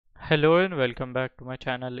Hello and welcome back to my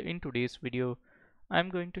channel. In today's video, I'm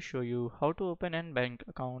going to show you how to open an bank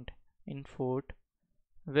account in Fort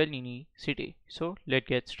Wayne City. So let's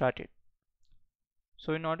get started.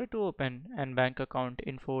 So in order to open an bank account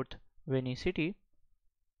in Fort Wayne City,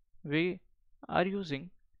 we are using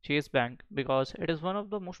Chase Bank because it is one of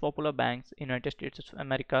the most popular banks in United States of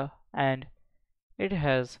America and it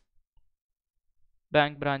has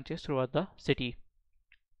bank branches throughout the city.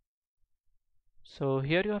 So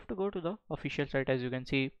here you have to go to the official site as you can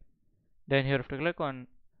see. Then here you have to click on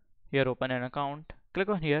here open an account, click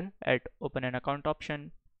on here at open an account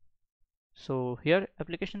option. So here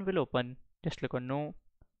application will open, just click on no,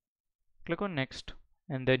 click on next,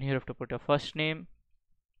 and then here you have to put your first name.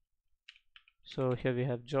 So here we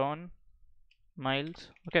have John Miles.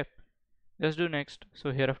 Okay, just do next.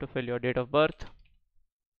 So here you have to fill your date of birth,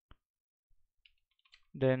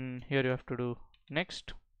 then here you have to do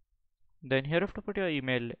next, then here you have to put your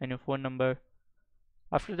email and your phone number.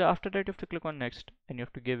 After that you have to click on next and you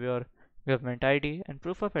have to give your government ID and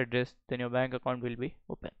proof of address, then your bank account will be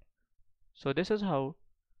open. So this is how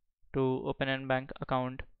to open a bank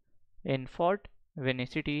account in Fort Wayne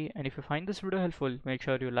City. And if you find this video helpful, make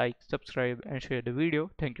sure you like, subscribe and share the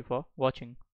video. Thank you for watching.